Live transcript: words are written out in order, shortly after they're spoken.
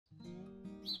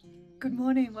Good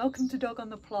morning, welcome to Dog on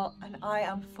the Plot, and I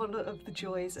am full of the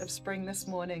joys of spring this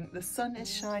morning. The sun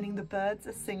is shining, the birds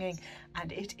are singing,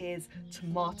 and it is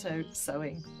tomato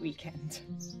sowing weekend.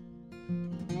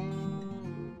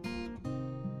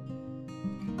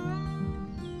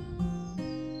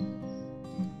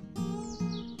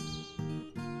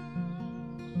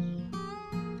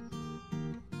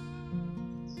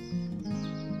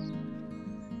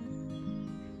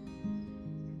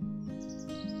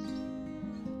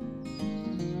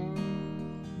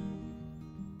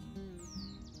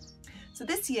 So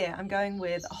this year I'm going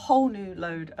with a whole new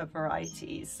load of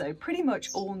varieties, so pretty much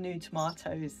all new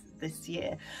tomatoes this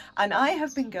year. And I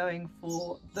have been going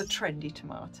for the trendy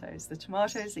tomatoes, the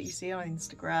tomatoes that you see on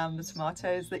Instagram, the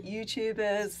tomatoes that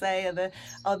YouTubers say are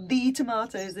the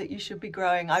tomatoes that you should be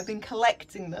growing. I've been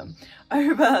collecting them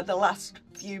over the last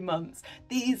few months.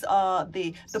 These are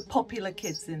the popular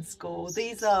kids in school.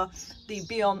 These are the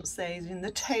Beyoncés and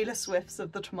the Taylor Swifts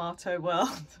of the tomato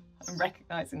world. I'm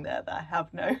recognising there that I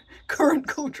have no current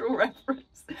cultural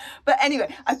reference. But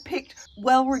anyway, I picked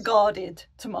well-regarded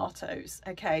tomatoes,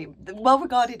 okay?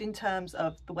 Well-regarded in terms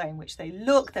of the way in which they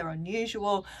look, they're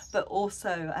unusual, but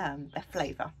also their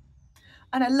flavour.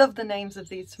 And I love the names of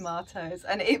these tomatoes.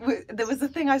 And there was a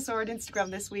thing I saw on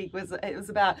Instagram this week, it was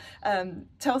about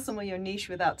tell someone your niche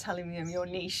without telling them your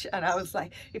niche. And I was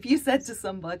like, if you said to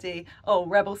somebody, oh,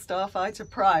 Rebel Starfighter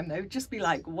Prime, they would just be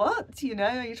like, what? You know,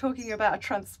 are you talking about a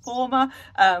transformer?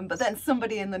 But then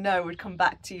somebody in the know would come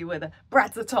back to you with a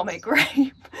Brad's Atomic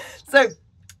Grape. So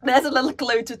there's a little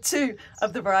clue to two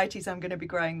of the varieties I'm going to be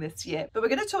growing this year. But we're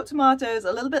going to talk tomatoes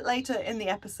a little bit later in the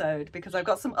episode because I've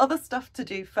got some other stuff to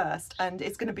do first, and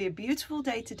it's going to be a beautiful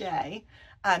day today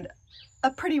and a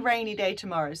pretty rainy day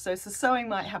tomorrow. So sowing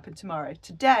might happen tomorrow.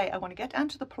 Today I want to get down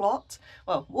to the plot,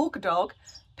 well, walk a dog,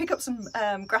 pick up some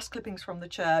grass clippings from the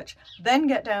church, then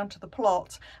get down to the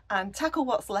plot and tackle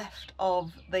what's left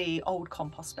of the old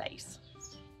compost space.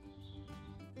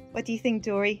 What do you think,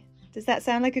 Dory? Does that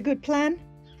sound like a good plan?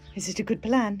 Is it a good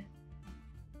plan?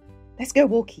 Let's go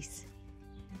walkies.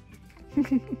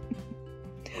 We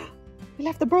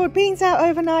left the broad beans out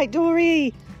overnight,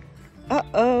 Dory.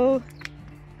 Uh-oh.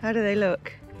 How do they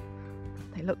look?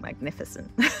 They look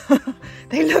magnificent.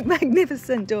 They look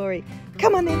magnificent, Dory.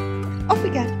 Come on then. Off we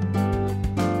go.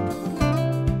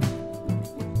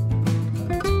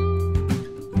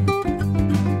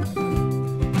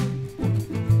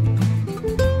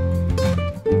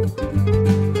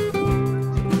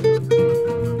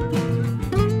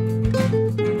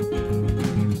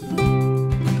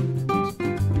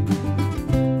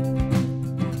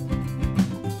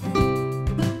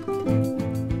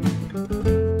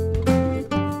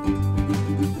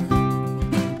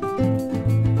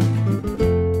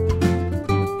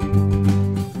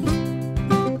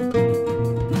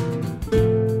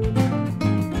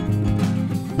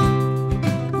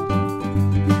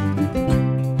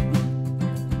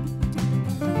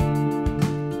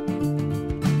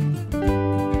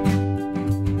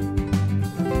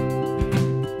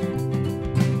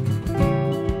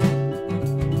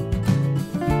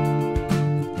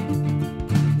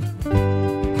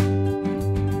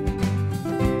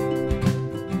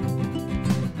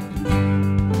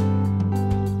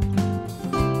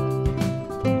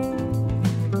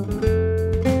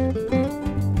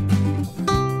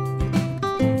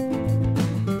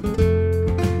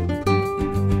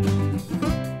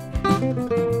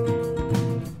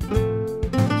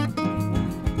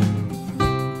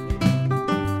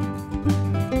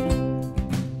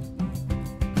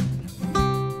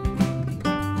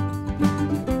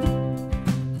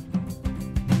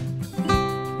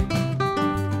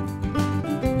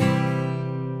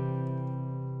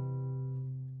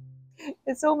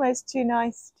 It's almost too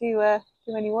nice to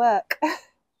do any work.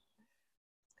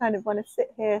 Kind of want to sit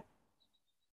here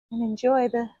and enjoy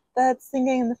the birds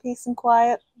singing and the peace and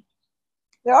quiet.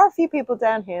 There are a few people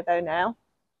down here though now.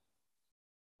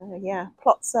 Yeah,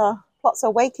 plots are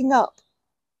waking up.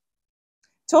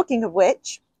 Talking of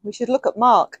which, we should look at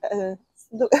Mark. Well,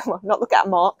 not look at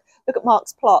Mark. Look at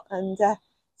Mark's plot and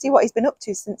see what he's been up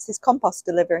to since his compost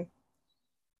delivery.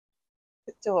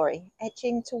 Dory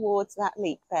edging towards that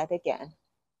leek bed again.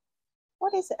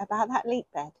 What is it about that leek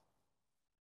bed?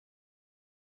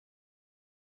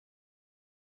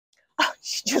 Oh,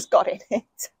 she just got in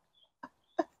it.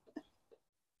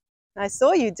 I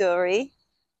saw you, Dory.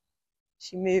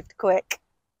 She moved quick.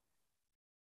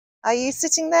 Are you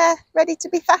sitting there ready to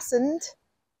be fastened?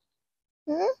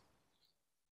 Hmm?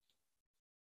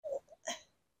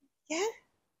 Yeah?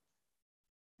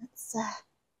 Let's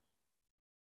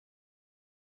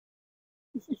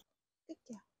good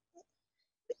girl.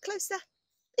 Bit closer.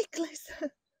 Bit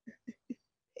closer.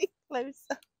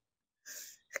 closer.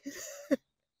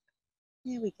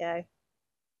 Here we go.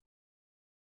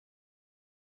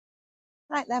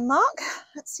 Right then, Mark,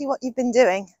 let's see what you've been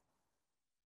doing.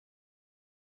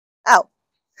 Oh,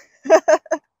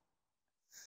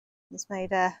 he's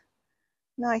made a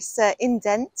nice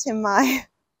indent in my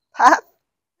path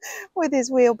with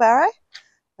his wheelbarrow.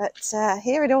 But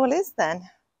here it all is then.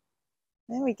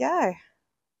 There we go.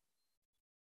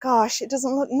 Gosh, it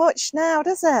doesn't look much now,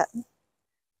 does it?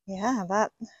 Yeah,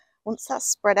 that once that's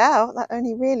spread out, that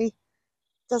only really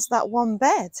does that one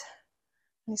bed.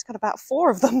 And he's got about 4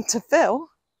 of them to fill.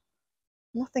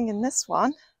 Nothing in this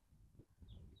one.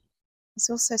 He's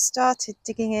also started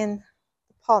digging in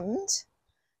the pond.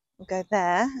 We'll go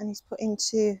there, and he's put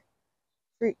into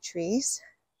fruit trees.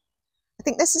 I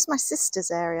think this is my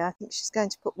sister's area. I think she's going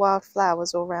to put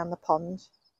wildflowers all around the pond.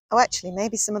 Oh, actually,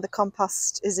 maybe some of the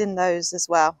compost is in those as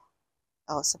well.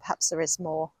 Oh, so perhaps there is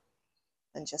more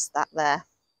than just that there.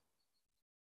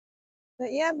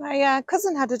 But yeah, my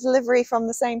cousin had a delivery from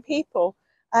the same people,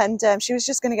 and she was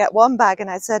just going to get 1 bag, and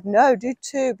I said, no, do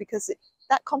 2, because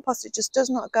that compost, it just does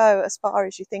not go as far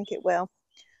as you think it will.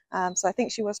 So I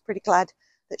think she was pretty glad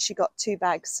that she got 2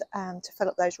 bags to fill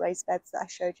up those raised beds that I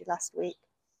showed you last week.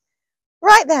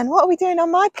 Right then, what are we doing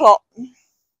on my plot?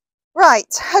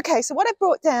 Right, okay, so what I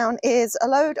brought down is a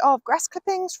load of grass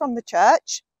clippings from the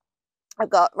church. I've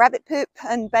got rabbit poop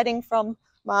and bedding from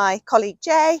my colleague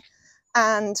Jay,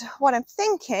 and what I'm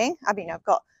thinking, I mean, I've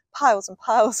got piles and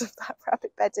piles of that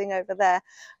rabbit bedding over there,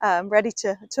 ready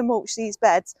to mulch these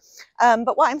beds.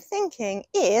 But what I'm thinking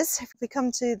is, if we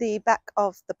come to the back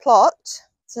of the plot,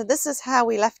 so this is how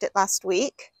we left it last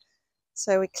week.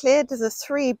 So we cleared the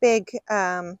 3 big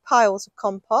piles of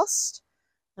compost,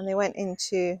 and they went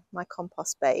into my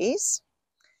compost bays.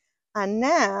 And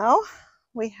now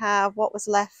we have what was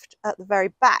left at the very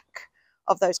back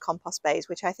of those compost bays,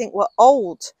 which I think were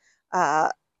old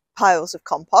piles of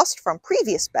compost from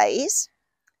previous bays.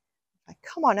 If I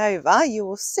come on over, you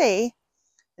will see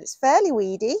that it's fairly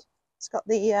weedy. It's got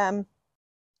the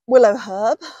willow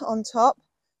herb on top.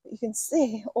 But you can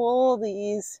see all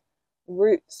these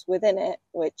roots within it,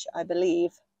 which I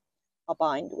believe are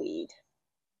bindweed.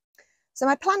 So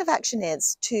my plan of action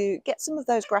is to get some of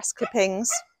those grass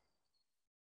clippings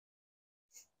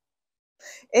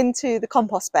into the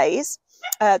compost bays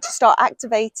to start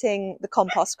activating the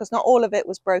compost, because not all of it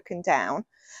was broken down.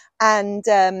 And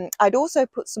I'd also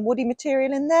put some woody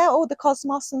material in there, all the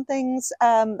cosmos and things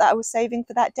that I was saving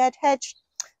for that dead hedge.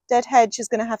 Dead hedge is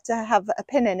going to have a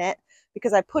pin in it,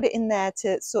 because I put it in there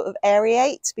to sort of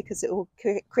aerate, because it will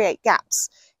create gaps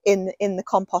in the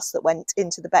compost that went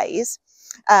into the bays.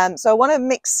 So I want to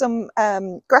mix some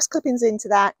grass clippings into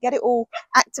that, get it all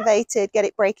activated, get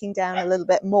it breaking down a little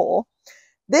bit more.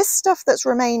 This stuff that's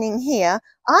remaining here,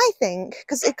 I think,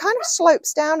 because it kind of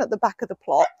slopes down at the back of the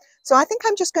plot, so I think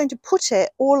I'm just going to put it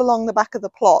all along the back of the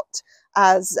plot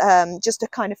as just a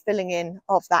kind of filling in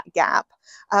of that gap.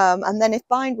 And then if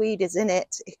bindweed is in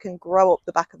it, it can grow up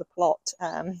the back of the plot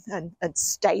and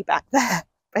stay back there,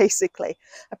 basically.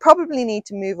 I probably need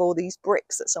to move all these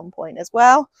bricks at some point as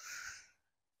well.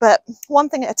 But one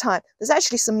thing at a time. There's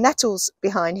actually some nettles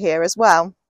behind here as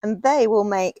well, and they will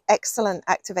make excellent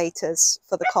activators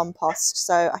for the compost.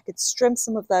 So I could trim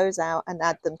some of those out and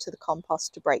add them to the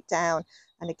compost to break down,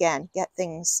 and again, get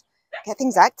things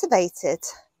activated.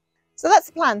 So that's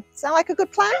the plan. Sound like a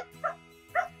good plan?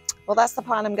 Well, that's the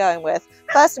plan I'm going with.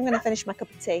 First, I'm going to finish my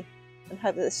cup of tea and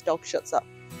hope that this dog shuts up.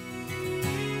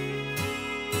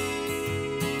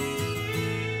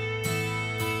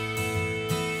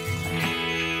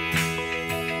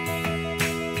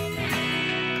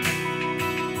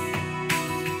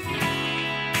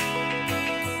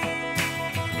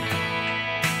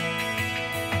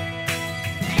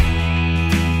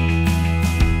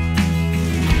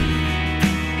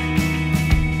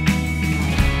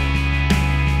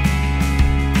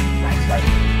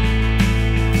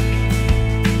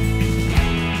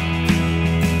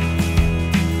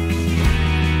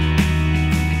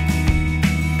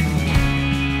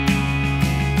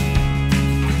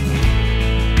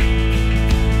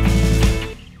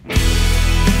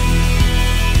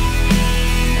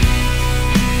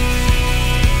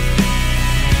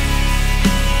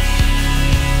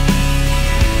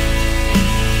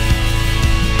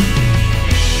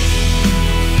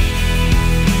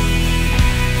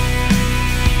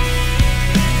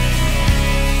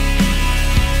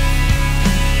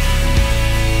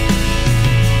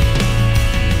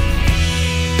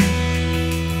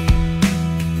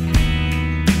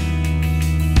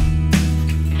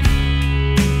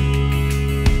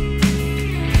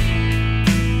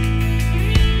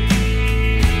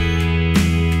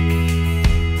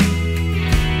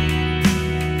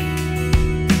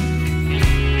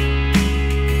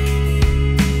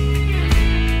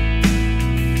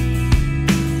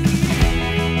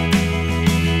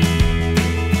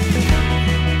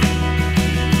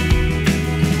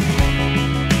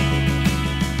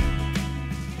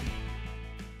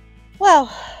 Well,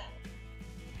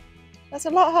 that's a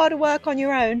lot harder work on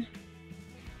your own.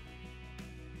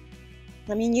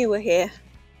 I mean, you were here,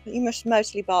 but you must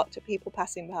mostly barked at people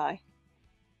passing by.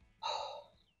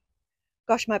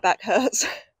 Gosh, my back hurts.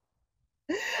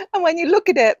 And when you look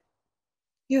at it,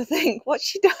 you'll think, what's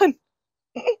she done?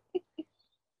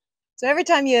 So every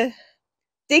time you're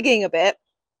digging a bit,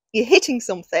 you're hitting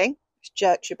something, which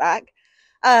jerks your back,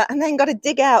 and then got to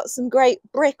dig out some great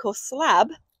brick or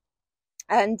slab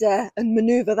and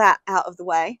maneuver that out of the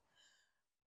way.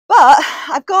 But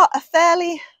I've got a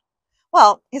fairly,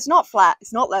 well, it's not flat,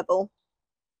 it's not level,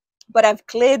 but I've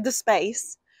cleared the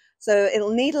space, so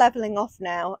it'll need leveling off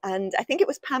now. And I think it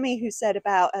was Pammy who said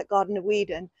about at Garden of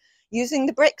Eden, using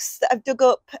the bricks that I've dug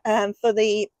up for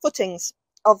the footings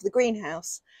of the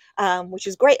greenhouse, which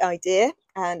is a great idea.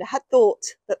 And I had thought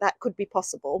that that could be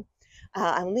possible.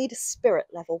 I'll need a spirit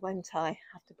level, won't I? I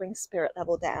have to bring spirit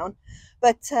level down.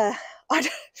 But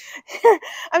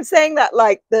I'm saying that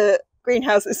like the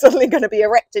greenhouse is suddenly going to be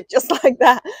erected just like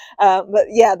that. But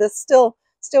yeah, there's still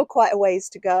quite a ways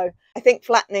to go. I think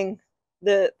flattening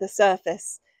the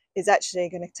surface is actually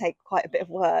going to take quite a bit of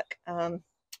work. I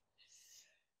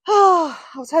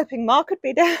was hoping Mark would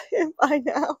be down here by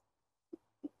now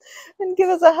and give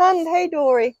us a hand. Hey,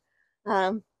 Dory.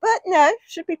 But no,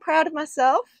 should be proud of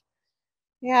myself.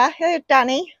 Yeah, here,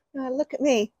 Danny. Look at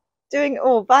me doing it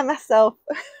all by myself.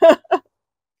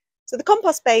 So the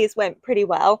compost bays went pretty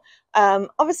well.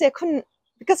 Obviously, I couldn't,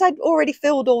 because I'd already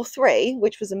filled all 3,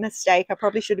 which was a mistake. I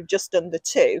probably should have just done the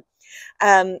 2.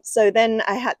 So then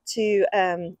I had to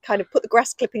kind of put the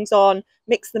grass clippings on,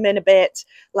 mix them in a bit,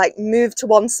 like move to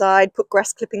one side, put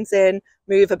grass clippings in,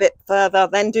 move a bit further,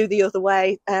 then do the other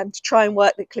way, to try and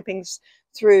work the clippings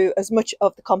through as much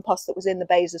of the compost that was in the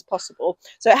bays as possible.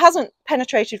 So it hasn't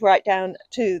penetrated right down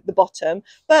to the bottom,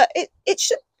 but it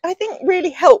should, I think, really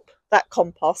help that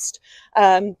compost.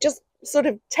 Just sort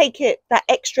of take it that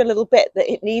extra little bit that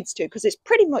it needs to, because it's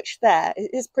pretty much there.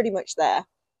 It is pretty much there.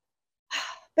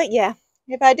 But yeah,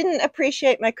 if I didn't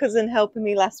appreciate my cousin helping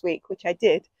me last week, which I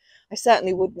did, I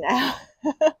certainly would now.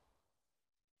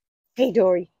 Hey,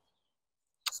 Dory.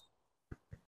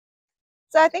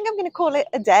 So I think I'm going to call it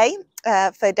a day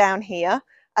for down here.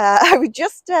 I would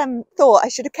just thought I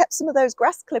should have kept some of those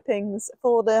grass clippings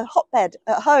for the hotbed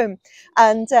at home,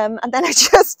 and then I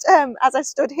just, as I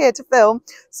stood here to film,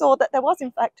 saw that there was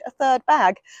in fact a 3rd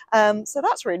bag. So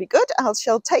that's really good. I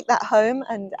shall take that home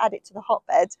and add it to the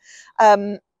hotbed.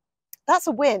 That's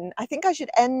a win. I think I should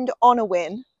end on a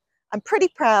win. I'm pretty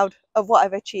proud of what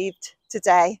I've achieved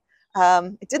today.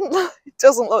 It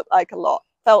doesn't look like a lot,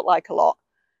 felt like a lot.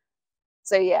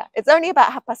 So yeah, it's only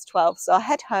about 12:30, so I'll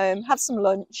head home, have some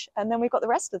lunch, and then we've got the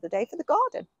rest of the day for the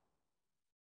garden.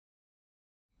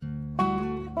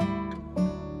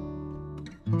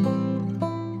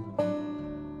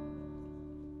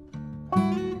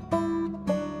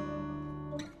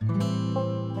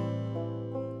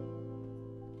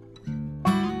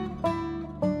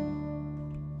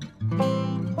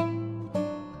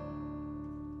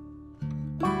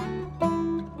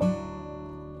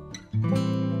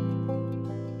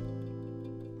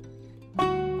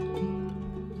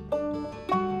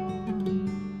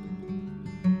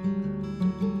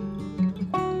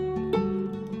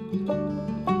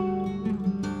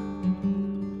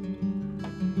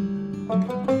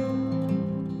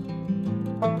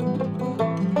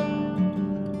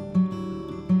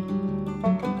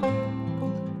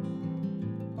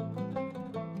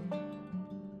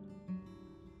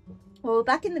 Well, we're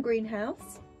back in the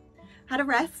greenhouse, had a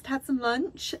rest, had some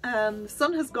lunch. The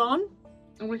sun has gone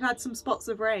and we've had some spots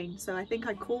of rain, so I think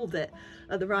I called it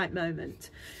at the right moment.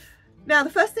 Now, the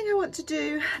first thing I want to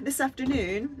do this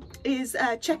afternoon is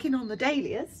check in on the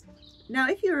dahlias. Now,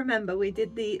 if you remember, we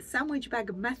did the sandwich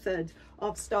bag method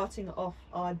of starting off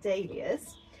our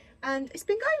dahlias, and it's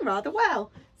been going rather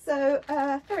well. So,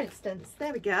 for instance,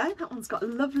 there we go. That one's got a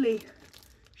lovely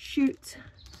shoot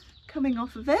coming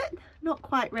off of it. Not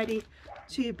quite ready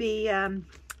to be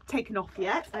taken off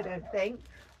yet, I don't think.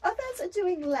 Others are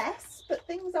doing less, but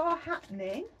things are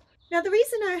happening. Now, the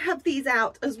reason I have these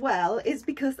out as well is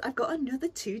because I've got another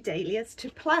 2 dahlias to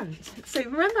plant. So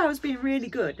remember, I was being really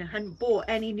good and hadn't bought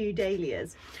any new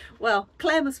dahlias. Well,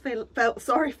 Claire must felt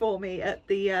sorry for me at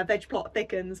the Veg Plot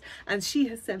Thickens, and she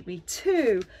has sent me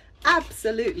 2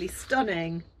 absolutely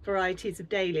stunning varieties of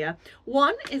dahlia.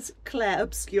 One is Claire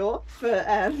Obscure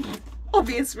for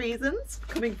obvious reasons,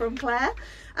 coming from Claire.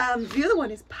 The other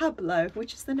one is Pablo,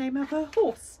 which is the name of her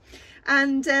horse.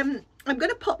 And I'm going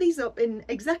to pot these up in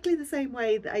exactly the same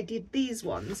way that I did these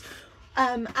ones.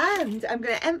 And I'm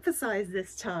going to emphasize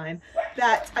this time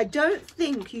that I don't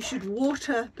think you should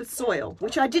water the soil,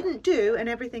 which I didn't do, and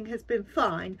everything has been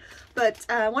fine. But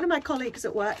one of my colleagues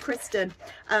at work, Kristen,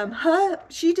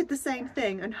 she did the same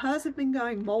thing, and hers have been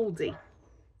going moldy.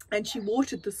 And she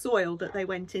watered the soil that they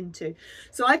went into.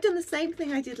 So I've done the same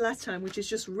thing I did last time, which is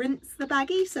just rinse the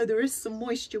baggie so there is some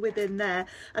moisture within there,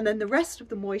 and then the rest of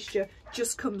the moisture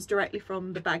just comes directly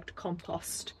from the bagged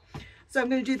compost. So I'm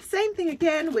going to do the same thing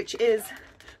again, which is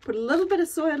put a little bit of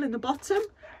soil in the bottom,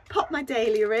 pop my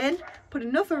dahlia in, put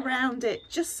enough around it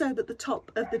just so that the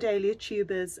top of the dahlia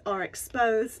tubers are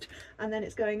exposed, and then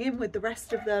it's going in with the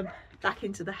rest of them back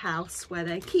into the house where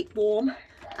they keep warm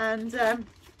and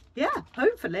yeah,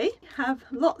 hopefully have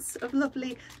lots of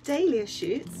lovely dahlia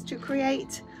shoots to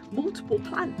create multiple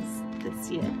plants this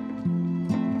year.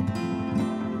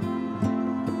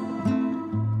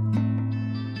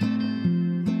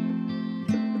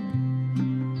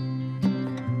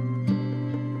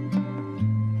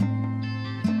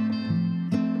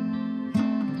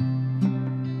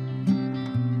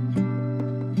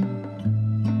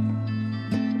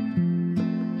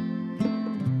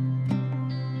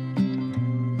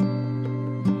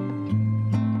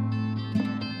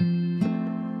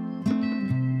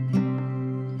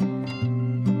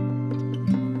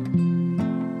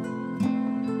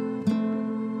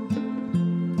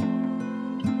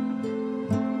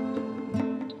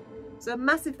 So a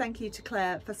massive thank you to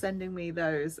Claire for sending me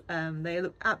those. They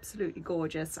look absolutely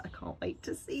gorgeous. I can't wait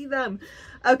to see them.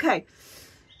 Okay,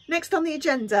 next on the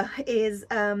agenda is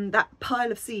that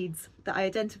pile of seeds that I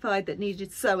identified that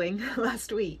needed sowing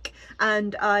last week.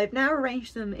 And I've now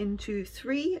arranged them into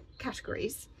 3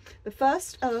 categories. The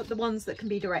first are the ones that can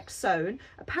be direct sown.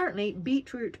 Apparently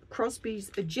beetroot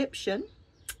Crosby's Egyptian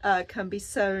can be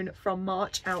sown from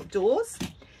March outdoors.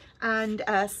 And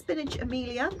spinach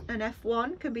Amelia and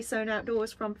F1 can be sown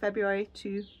outdoors from February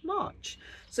to March.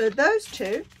 So those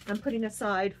 2 I'm putting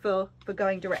aside for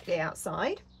going directly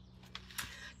outside.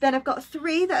 Then I've got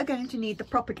 3 that are going to need the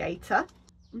propagator.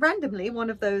 Randomly, one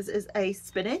of those is a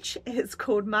spinach. It's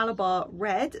called Malabar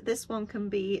Red. This one can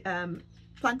be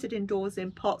planted indoors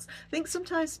in pots. I think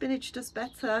sometimes spinach does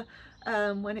better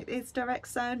when it is direct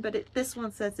sown, but this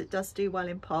one says it does do well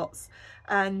in pots.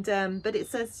 And but it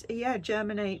says, yeah,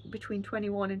 germinate between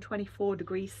 21 and 24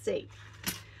 degrees C.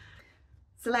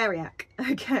 Celeriac.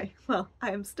 Okay, well,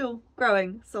 I am still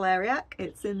growing celeriac.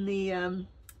 It's in the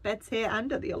beds here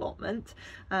and at the allotment,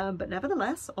 but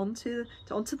nevertheless, on to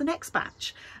the next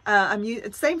batch. I'm using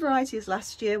the same variety as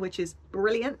last year, which is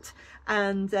brilliant.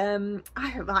 And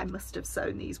I must have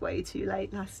sown these way too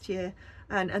late last year.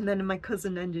 And then my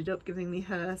cousin ended up giving me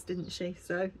hers, didn't she?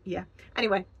 So yeah.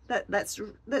 Anyway,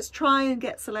 let's try and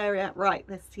get celeriac right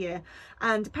this year.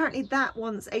 And apparently that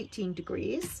one's 18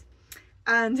 degrees.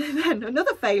 And then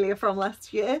another failure from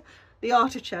last year, the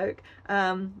artichoke.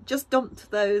 Just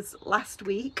dumped those last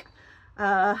week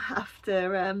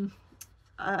after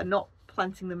not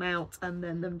planting them out and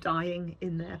then them dying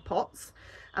in their pots.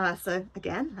 So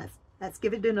again, let's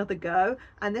give it another go.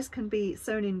 And this can be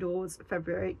sown indoors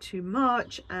February to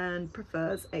March and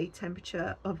prefers a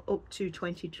temperature of up to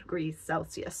 20 degrees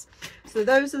Celsius. So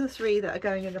those are the 3 that are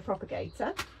going in the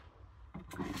propagator.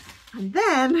 And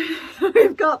then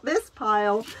we've got this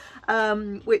pile,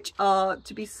 which are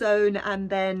to be sown and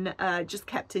then just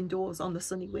kept indoors on the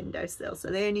sunny windowsill. So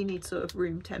they only need sort of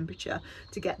room temperature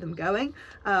to get them going.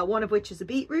 One of which is a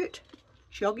beetroot,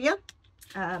 Shogya.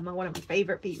 One of my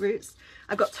favourite beetroots.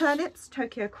 I've got turnips,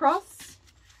 Tokyo Cross.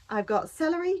 I've got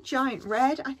celery, giant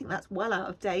red. I think that's well out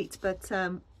of date, but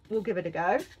we'll give it a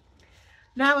go.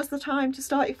 Now is the time to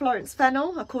start your Florence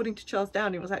fennel. According to Charles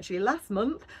Downey, it was actually last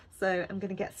month. So I'm going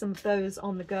to get some of those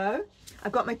on the go.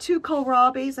 I've got my 2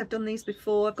 kohlrabis. I've done these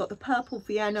before. I've got the purple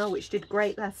Vienna, which did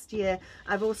great last year.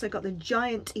 I've also got the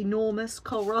giant enormous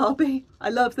kohlrabi. I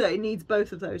love that it needs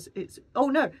both of those. It's, oh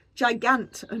no,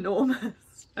 gigant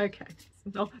enormous. Okay,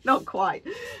 not quite.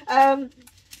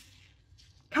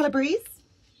 Calabrese.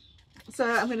 So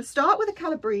I'm going to start with a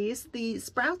calabrese. The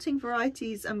sprouting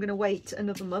varieties I'm going to wait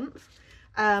another month.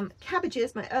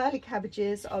 Cabbages, my early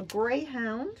cabbages are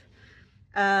Greyhound,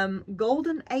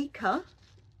 Golden Acre.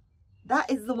 That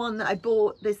is the one that I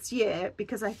bought this year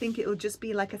because I think it will just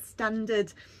be like a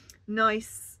standard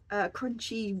nice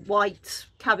crunchy white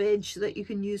cabbage that you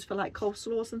can use for like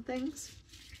coleslaws and things.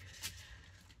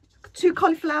 2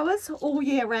 cauliflowers all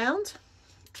year round,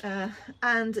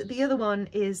 and the other one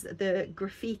is the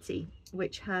graffiti,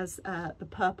 which has the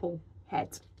purple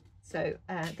head. So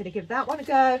I'm going to give that one a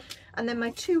go. And then my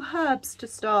 2 herbs to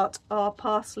start are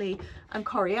parsley and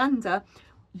coriander.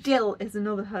 Dill is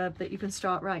another herb that you can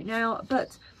start right now,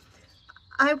 but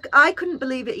I couldn't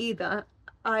believe it either.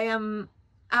 I am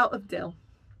out of dill.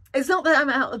 It's not that I'm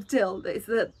out of dill, it's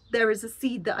that there is a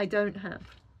seed that I don't have.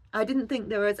 I didn't think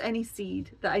there was any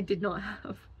seed that I did not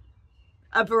have.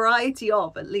 A variety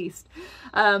of, at least.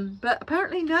 But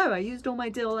apparently no, I used all my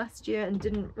dill last year and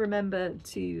didn't remember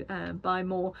to buy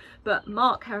more. But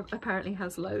Mark apparently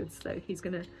has loads, so he's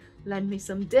going to lend me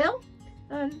some dill.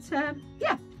 And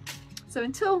yeah, so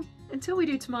until we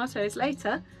do tomatoes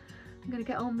later, I'm going to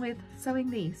get on with sowing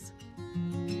these.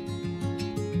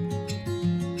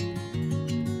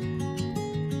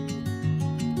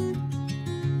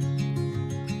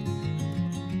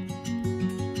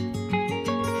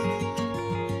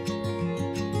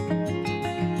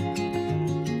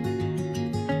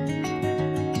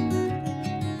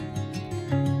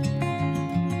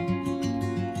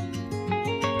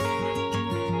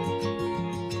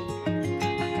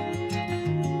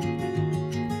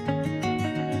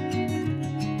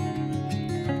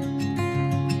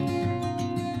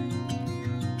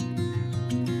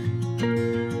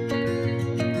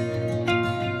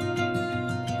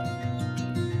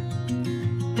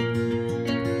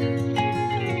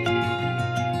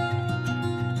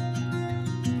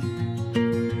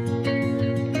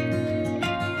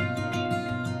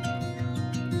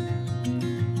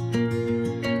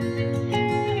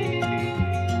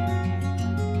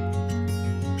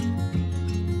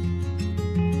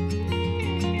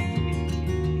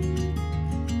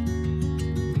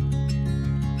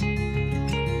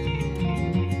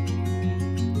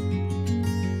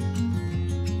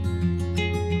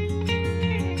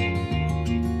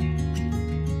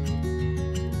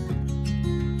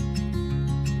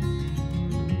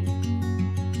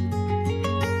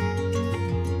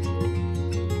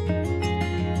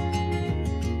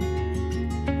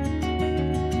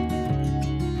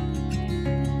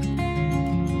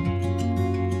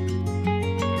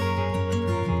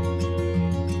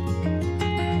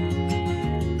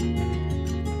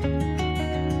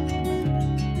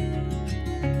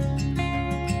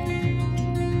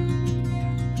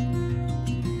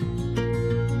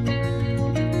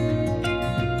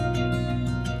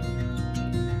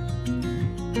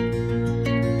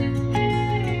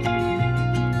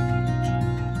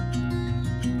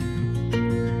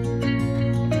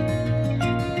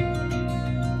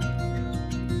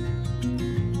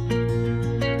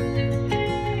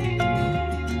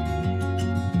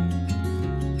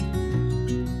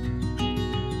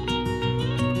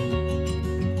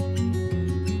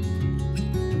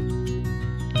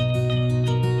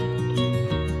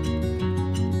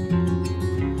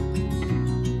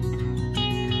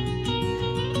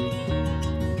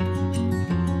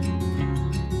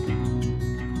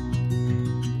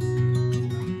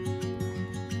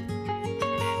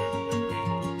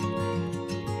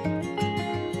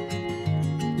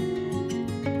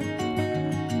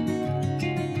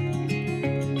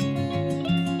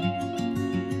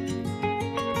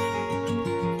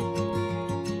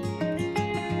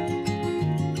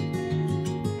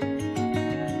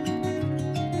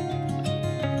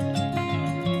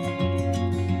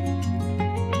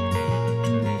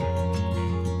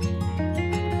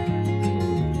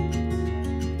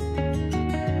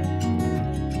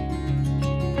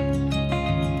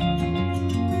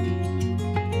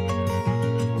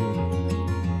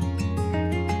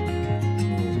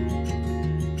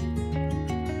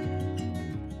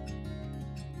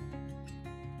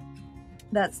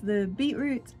 That's the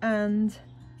beetroot and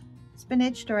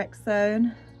spinach direct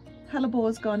sown.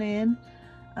 Hellebore's gone in.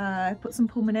 I put some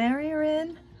pulmonaria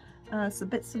in, some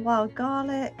bits of wild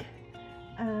garlic,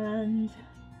 and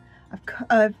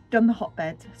I've done the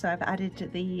hotbed, so I've added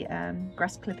the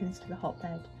grass clippings to the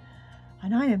hotbed,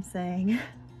 and I am saying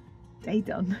day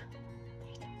done.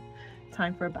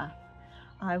 Time for a bath.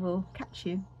 I will catch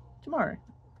you tomorrow.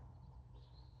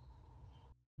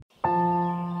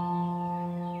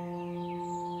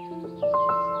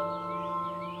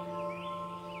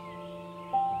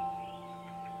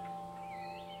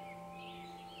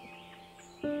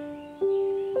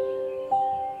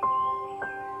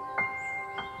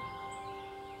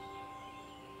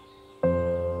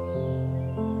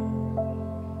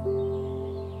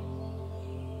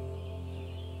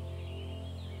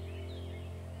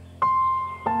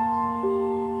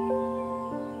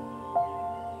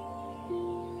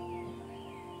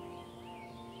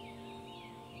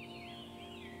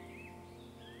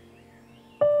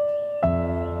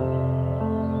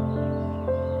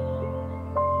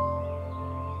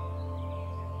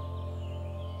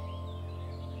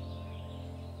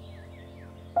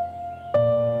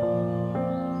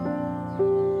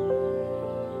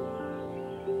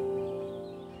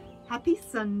 Happy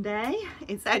Sunday.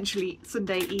 It's actually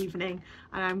Sunday evening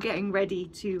and I'm getting ready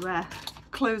to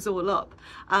close all up.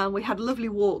 We had a lovely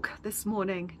walk this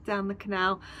morning down the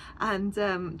canal and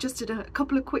just did a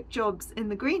couple of quick jobs in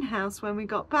the greenhouse when we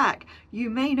got back.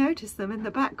 You may notice them in the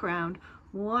background.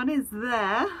 One is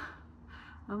there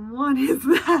and one is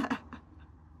there.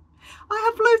 I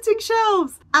have floating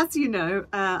shelves. As you know,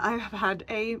 I have had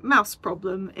a mouse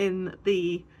problem in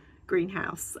the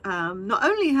greenhouse. Not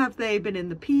only have they been in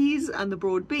the peas and the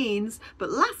broad beans,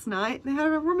 but last night they had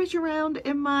a rummage around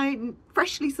in my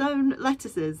freshly sown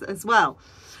lettuces as well.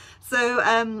 So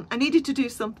I needed to do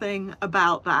something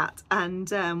about that, and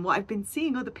what I've been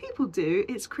seeing other people do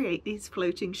is create these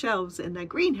floating shelves in their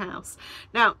greenhouse.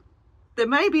 Now there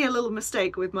may be a little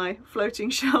mistake with my floating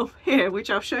shelf here, which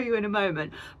I'll show you in a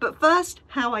moment, but first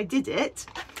how I did it.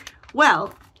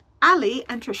 Well, Ali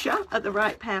and Trisha at the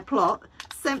Right Pair Plot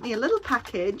sent me a little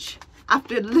package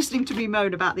after listening to me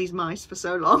moan about these mice for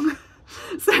so long.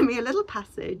 Sent me a little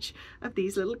package of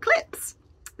these little clips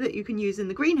that you can use in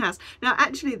the greenhouse. Now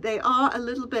actually they are a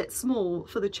little bit small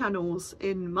for the channels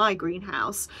in my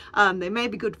greenhouse. They may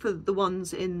be good for the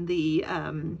ones in the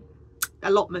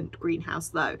allotment greenhouse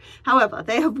though. However,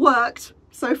 they have worked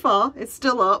so far. It's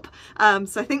still up,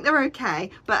 so I think they're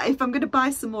okay, but if I'm going to buy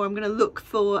some more, I'm going to look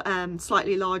for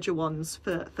slightly larger ones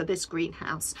for this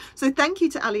greenhouse. So thank you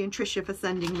to Ali and Trisha for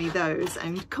sending me those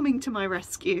and coming to my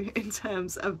rescue in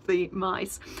terms of the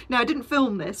mice. Now I didn't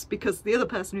film this because the other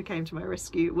person who came to my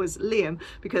rescue was Liam,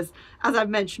 because as I've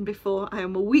mentioned before, I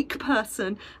am a weak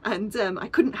person and I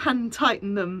couldn't hand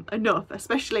tighten them enough,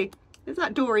 especially, is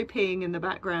that Dory peeing in the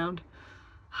background?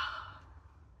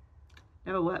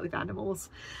 Never worked with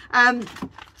animals. I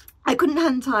couldn't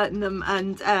hand tighten them,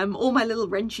 and all my little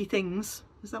wrenchy things,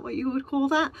 is that what you would call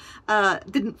that,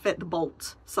 didn't fit the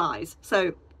bolt size.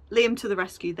 So Liam to the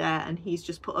rescue there, and he's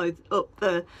just put up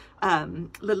the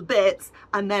little bits,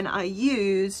 and then I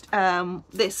used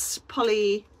this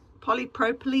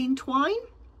polypropylene twine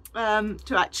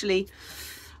to actually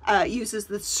use as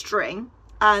the string.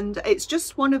 And it's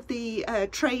just one of the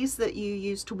trays that you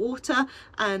use to water,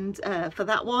 and for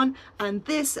that one. And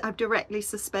this, I've directly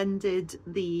suspended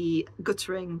the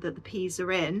guttering that the peas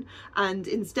are in. And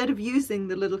instead of using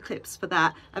the little clips for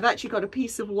that, I've actually got a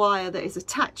piece of wire that is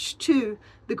attached to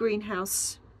the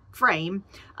greenhouse frame,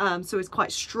 so it's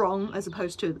quite strong as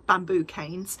opposed to bamboo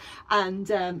canes, and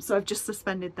so I've just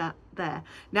suspended that there.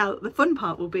 Now the fun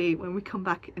part will be when we come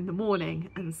back in the morning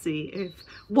and see if,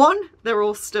 one, they're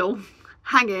all still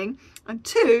hanging, and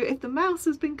two, if the mouse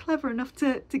has been clever enough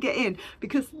to get in,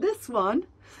 because this one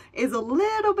is a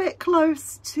little bit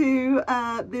close to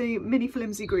the mini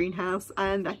flimsy greenhouse,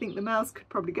 and I think the mouse could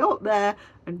probably go up there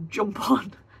and jump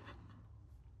on.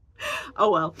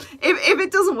 Oh well, if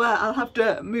it doesn't work, I'll have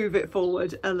to move it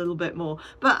forward a little bit more,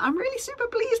 but I'm really super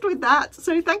pleased with that.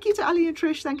 So thank you to Ali and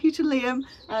Trish, thank you to Liam,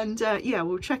 and yeah,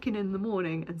 we'll check in the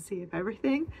morning and see if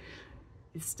everything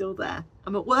is still there.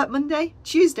 I'm at work Monday.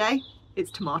 Tuesday,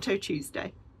 it's Tomato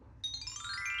Tuesday.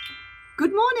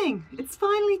 Good morning, it's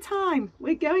finally time.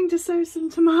 We're going to sow some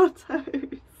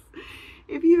tomatoes.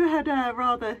 If you had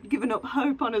rather given up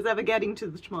hope on us ever getting to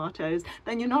the tomatoes,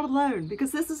 then you're not alone,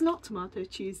 because this is not Tomato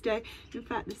Tuesday. In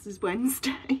fact, this is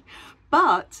Wednesday.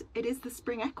 But it is the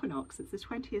spring equinox. It's the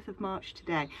 20th of March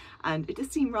today, and it does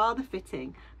seem rather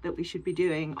fitting that we should be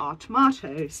doing our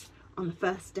tomatoes on the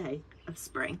first day of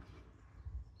spring.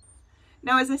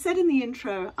 Now, as I said in the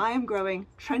intro, I am growing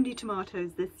trendy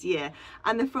tomatoes this year,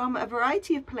 and they're from a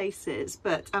variety of places,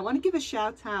 but I want to give a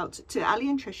shout out to Ali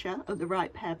and Trisha of the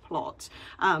Right Pair Plot,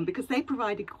 because they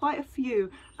provided quite a few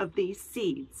of these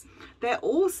seeds. They're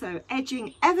also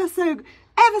edging ever so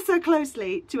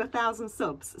closely to 1,000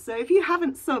 subs. So if you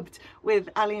haven't subbed with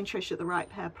Ali and Trisha at the Right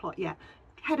Pair Plot yet,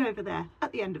 head over there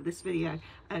at the end of this video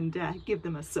and give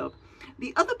them a sub.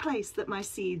 The other place that my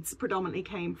seeds predominantly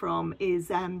came from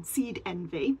is Seed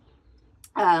Envy,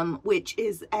 which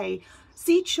is a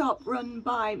seed shop run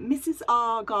by Mrs.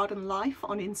 R Garden Life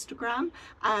on Instagram,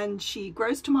 and she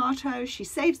grows tomatoes, she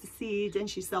saves the seeds and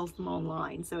she sells them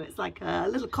online. So it's like a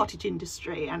little cottage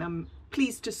industry, and I'm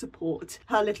pleased to support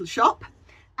her little shop.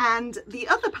 And the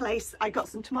other place I got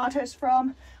some tomatoes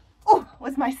from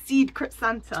was my Seed Crit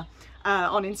Santa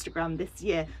on Instagram this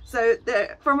year. So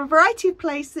they're from a variety of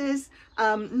places.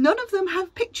 None of them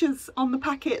have pictures on the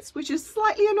packets, which is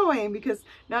slightly annoying, because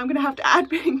now I'm going to have to add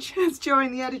pictures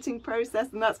during the editing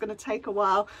process, and that's going to take a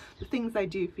while. The things I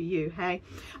do for you, hey.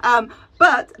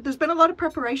 But there's been a lot of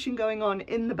preparation going on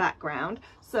in the background.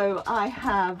 So I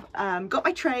have got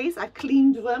my trays, I've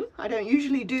cleaned them. I don't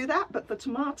usually do that, but for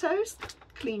tomatoes,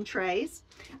 clean trays.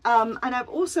 And I've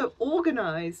also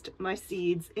organised my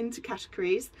seeds into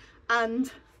categories,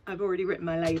 and I've already written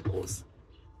my labels.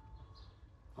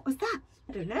 What was that?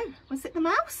 I don't know. Was it the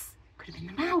mouse? Could have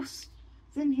been the mouse.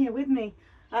 It's in here with me.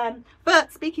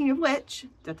 But speaking of which,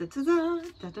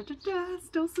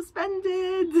 still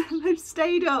suspended. They've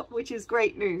stayed up, which is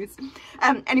great news.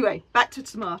 Anyway, back to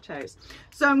tomatoes.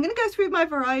 So I'm going to go through my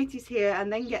varieties here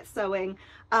and then get sowing.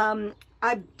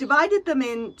 I've divided them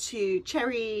into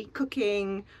cherry,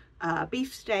 cooking,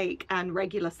 beefsteak and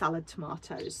regular salad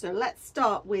tomatoes. So let's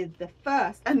start with the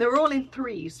first, and they're all in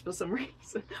threes for some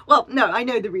reason. Well, no, I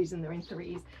know the reason they're in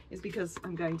threes is because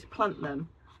I'm going to plant them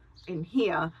in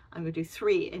here. I'm going to do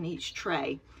 3 in each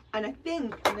tray, and I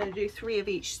think I'm going to do 3 of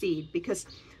each seed because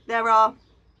there are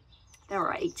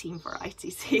 18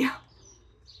 varieties here.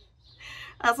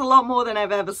 That's a lot more than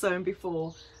I've ever sown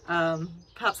before.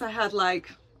 Perhaps I had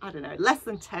like, I don't know, less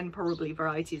than 10 probably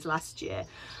varieties last year,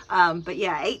 but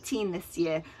yeah, 18 this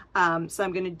year. So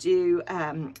I'm going to do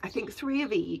I think 3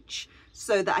 of each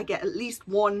so that I get at least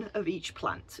 1 of each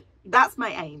plant. That's my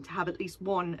aim, to have at least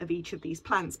 1 of each of these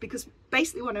plants, because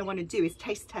basically what I want to do is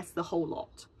taste test the whole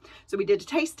lot. So we did a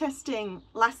taste testing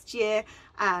last year,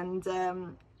 and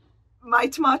my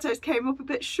tomatoes came up a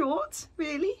bit short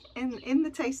really in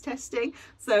the taste testing.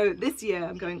 So this year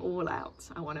I'm going all out.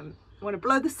 I want to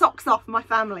blow the socks off my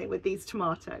family with these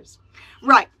tomatoes.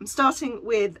 Right, I'm starting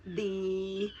with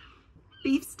the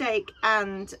beefsteak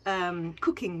and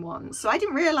cooking ones. So I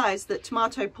didn't realise that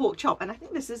tomato pork chop, and I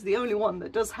think this is the only one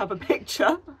that does have a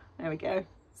picture. There we go,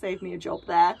 saved me a job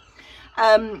there.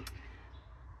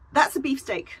 That's a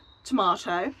beefsteak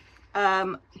tomato.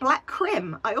 Black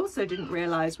Crim, I also didn't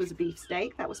realise was a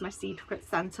beefsteak. That was my Secret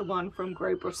Santa one from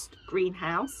Growbrust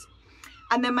Greenhouse.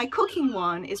 And then my cooking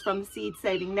one is from the Seed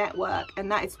Saving Network,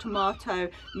 and that is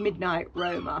tomato midnight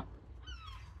Roma.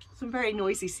 Some very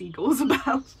noisy seagulls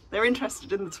about. They're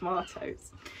interested in the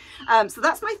tomatoes. So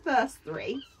that's my first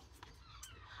 3.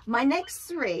 My next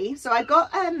 3, so I've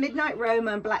got midnight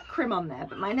Roma and Black Crim on there,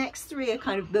 but my next 3 are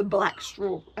kind of the black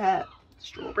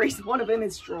strawberries. One of them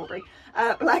is strawberry.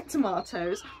 Black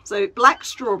tomatoes. So black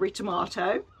strawberry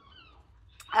tomato.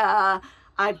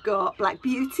 I've got Black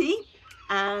Beauty.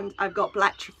 And I've got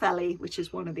Black Trifeli, which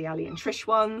is one of the Ali and Trish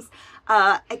ones.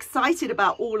 Excited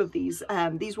about all of these.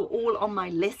 These were all on my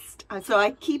list. So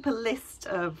I keep a list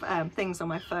of things on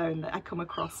my phone that I come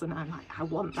across and I'm like, I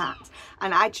want that.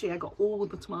 And actually I got all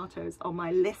the tomatoes on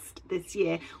my list this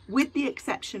year, with the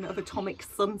exception of Atomic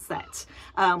Sunset,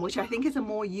 which I think is a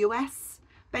more US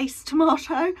based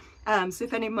tomato. So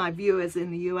if any of my viewers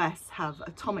in the US have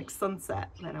Atomic Sunset,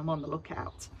 then I'm on the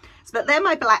lookout. So, but they're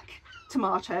my black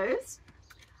tomatoes.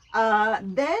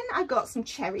 Then I've got some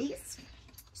cherries.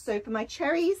 So for my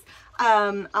cherries,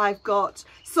 I've got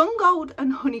Sun Gold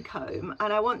and Honeycomb,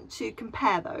 and I want to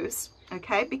compare those,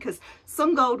 okay, because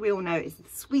Sun Gold, we all know, is the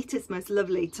sweetest, most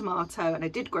lovely tomato, and I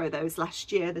did grow those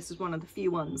last year. This is one of the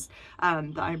few ones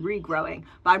that I'm regrowing,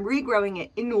 but I'm regrowing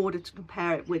it in order to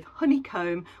compare it with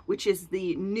Honeycomb, which is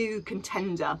the new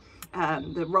contender,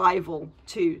 the rival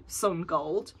to Sun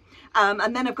Gold.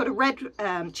 And then I've got a red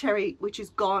cherry, which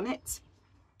is Garnet.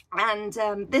 And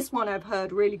this one I've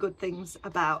heard really good things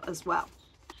about as well.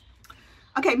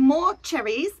 Okay, more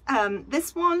cherries.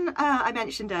 This one I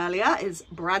mentioned earlier is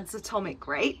Brad's Atomic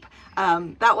Grape.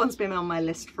 That one's been on my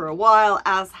list for a while,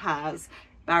 as has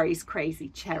Barry's Crazy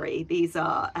Cherry. These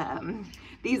are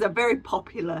very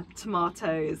popular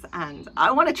tomatoes, and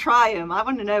I want to try them. I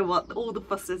want to know what all the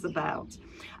fuss is about.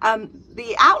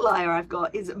 The outlier I've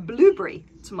got is Blueberry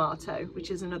Tomato, which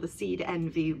is another Seed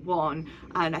Envy one,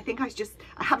 and I think I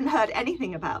haven't heard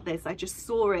anything about this. I just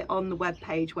saw it on the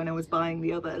webpage when I was buying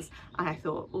the others, and I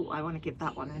thought, oh, I want to give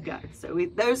that one a go. So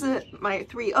those are my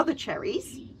 3 other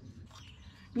cherries.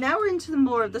 Now we're into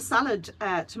more of the salad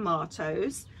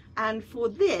tomatoes, and for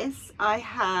this I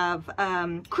have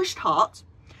Crushed Heart.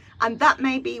 And that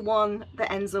may be one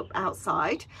that ends up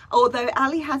outside, although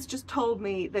Ali has just told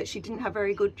me that she didn't have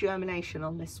very good germination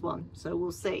on this one, so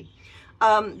we'll see.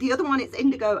 The other one is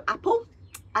Indigo Apple,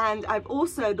 and I've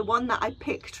also, the one that I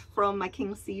picked from my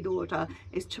King Seed order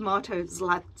is Tomato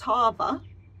Zlatava,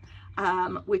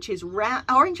 which is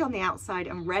orange on the outside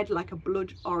and red like a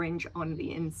blood orange on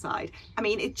the inside. I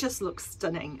mean, it just looks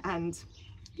stunning, and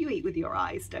you eat with your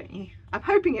eyes, don't you? I'm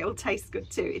hoping it will taste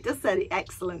good too. It does say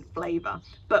excellent flavour,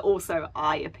 but also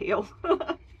eye appeal.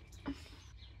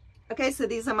 Okay, so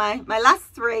these are my last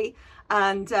 3,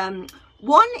 and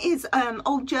one is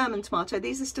Old German tomato.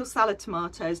 These are still salad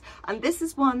tomatoes, and this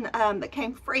is one that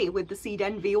came free with the Seed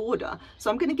Envy order,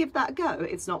 so I'm going to give that a go.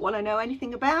 It's not one I know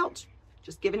anything about,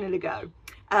 just giving it a go.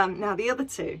 Now the other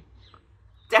 2,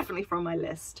 definitely from my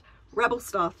list. Rebel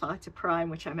Starfighter Prime,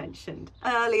 which I mentioned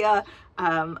earlier.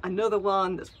 Another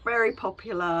one that's very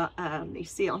popular. You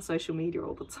see it on social media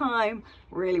all the time.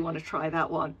 Really want to try that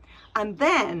one. And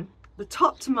then the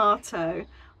top tomato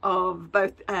of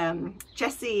both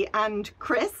Jessie and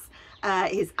Chris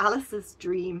is Alice's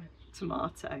Dream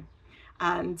tomato.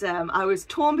 And I was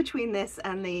torn between this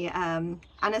and the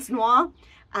Anis Noir,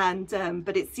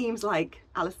 but it seems like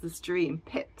Alice's Dream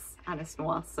pips Anis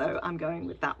Noir, so I'm going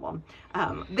with that one.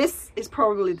 This is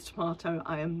probably the tomato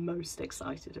I am most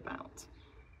excited about.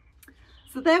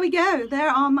 So there we go, there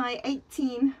are my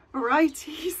 18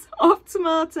 varieties of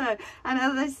tomato, and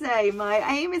as I say, my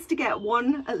aim is to get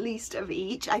one at least of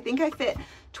each. I think I fit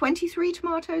 23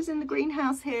 tomatoes in the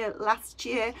greenhouse here last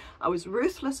year. I was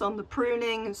ruthless on the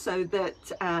pruning so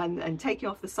that and taking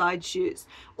off the side shoots.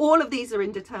 All of these are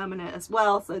indeterminate as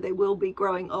well, so they will be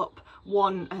growing up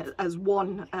as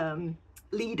one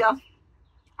leader,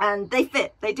 and they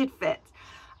did fit,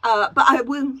 but I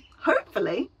will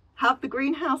hopefully have the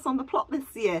greenhouse on the plot this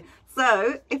year.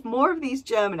 So if more of these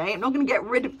germinate, I'm not going to get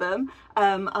rid of them.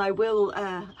 I will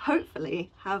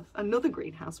hopefully have another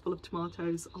greenhouse full of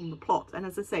tomatoes on the plot. And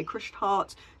as I say, crushed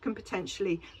heart can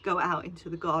potentially go out into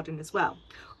the garden as well.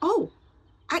 Oh,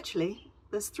 actually,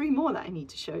 there's 3 more that I need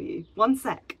to show you. One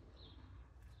sec.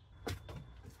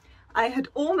 I had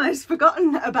almost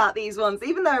forgotten about these ones,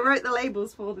 even though I wrote the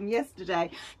labels for them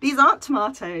yesterday. These aren't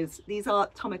tomatoes, these are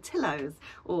tomatillos,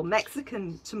 or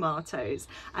Mexican tomatoes.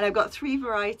 And I've got 3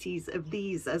 varieties of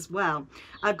these as well.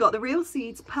 I've got the Real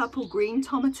Seeds Purple Green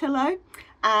Tomatillo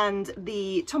and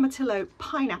the Tomatillo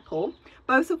Pineapple,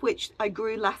 both of which I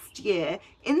grew last year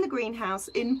in the greenhouse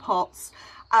in pots.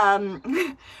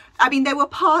 I mean, they were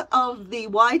part of the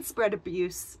widespread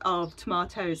abuse of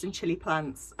tomatoes and chili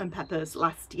plants and peppers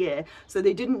last year, so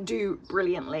they didn't do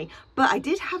brilliantly, but I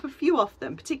did have a few of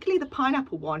them, particularly the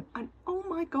pineapple one, and oh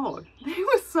my god, they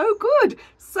were so good,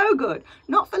 so good.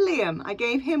 Not for Liam, I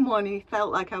gave him one and he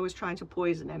felt like I was trying to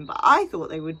poison him, but I thought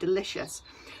they were delicious.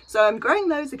 So I'm growing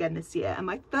those again this year, and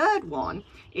my third one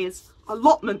is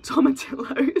allotment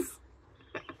tomatillos.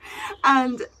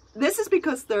 And this is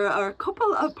because there are a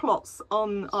couple of plots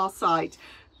on our site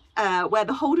where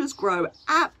the holders grow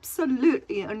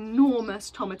absolutely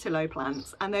enormous tomatillo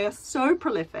plants, and they are so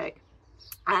prolific.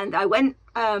 And I went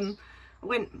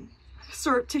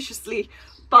surreptitiously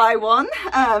by one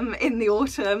in the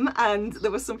autumn, and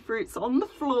there were some fruits on the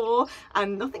floor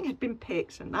and nothing had been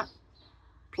picked, and that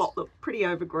plot looked pretty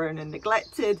overgrown and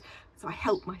neglected. So I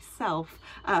helped myself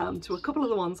to a couple of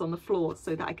the ones on the floor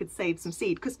so that I could save some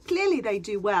seed, because clearly they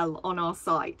do well on our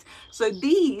site. So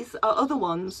these are other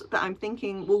ones that I'm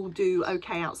thinking will do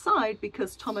okay outside,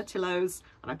 because tomatillos,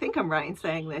 and I think I'm right in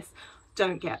saying this,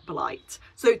 don't get blight.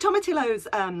 So tomatillos,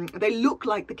 they look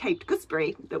like the Cape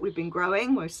gooseberry that we've been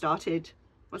growing. We started,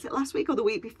 was it last week or the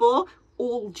week before?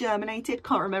 All germinated.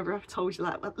 Can't remember if I told you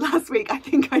that last week. I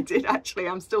think I did actually.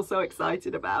 I'm still so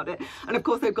excited about it. And of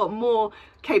course they've got more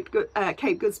Cape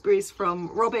gooseberries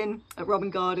from Robin at Robin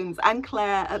Gardens and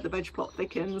Claire at the Veg Plot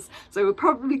Thickens. So we're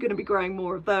probably going to be growing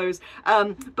more of those.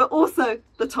 But also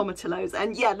the tomatillos.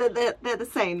 And yeah, they're the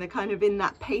same. They're kind of in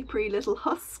that papery little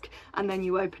husk, and then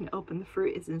you open it up and the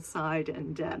fruit is inside.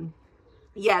 And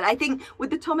yeah, I think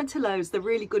with the tomatillos, they're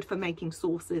really good for making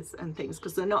sauces and things,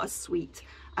 because they're not as sweet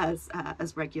as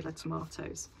regular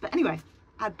tomatoes. But anyway,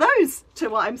 add those to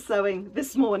what I'm sowing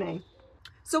this morning.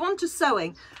 So on to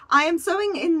sowing. I am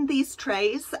sowing in these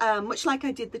trays, much like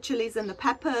I did the chilies and the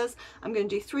peppers. I'm going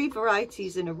to do 3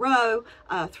 varieties in a row,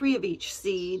 3 of each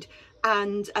seed.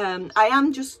 And I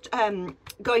am just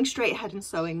going straight ahead and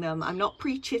sowing them. I'm not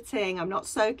pre-chitting, I'm not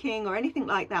soaking or anything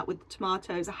like that with the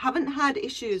tomatoes. I haven't had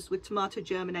issues with tomato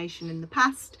germination in the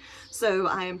past, so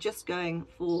I am just going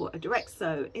for a direct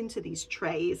sow into these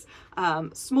trays,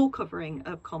 small covering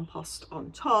of compost on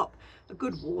top, a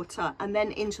good water, and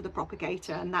then into the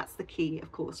propagator. And that's the key,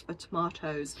 of course, for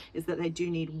tomatoes, is that they do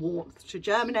need warmth to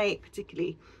germinate,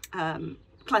 particularly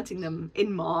planting them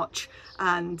in March,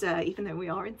 and even though we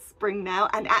are in spring now.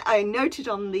 And I noted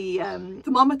on the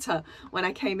thermometer when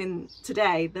I came in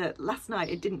today that last night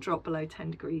it didn't drop below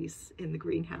 10 degrees in the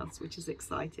greenhouse, which is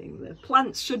exciting. The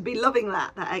plants should be loving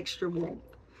that extra warmth.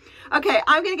 Okay,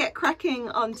 I'm going to get cracking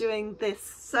on doing this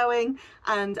sowing,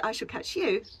 and I shall catch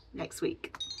you next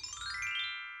week.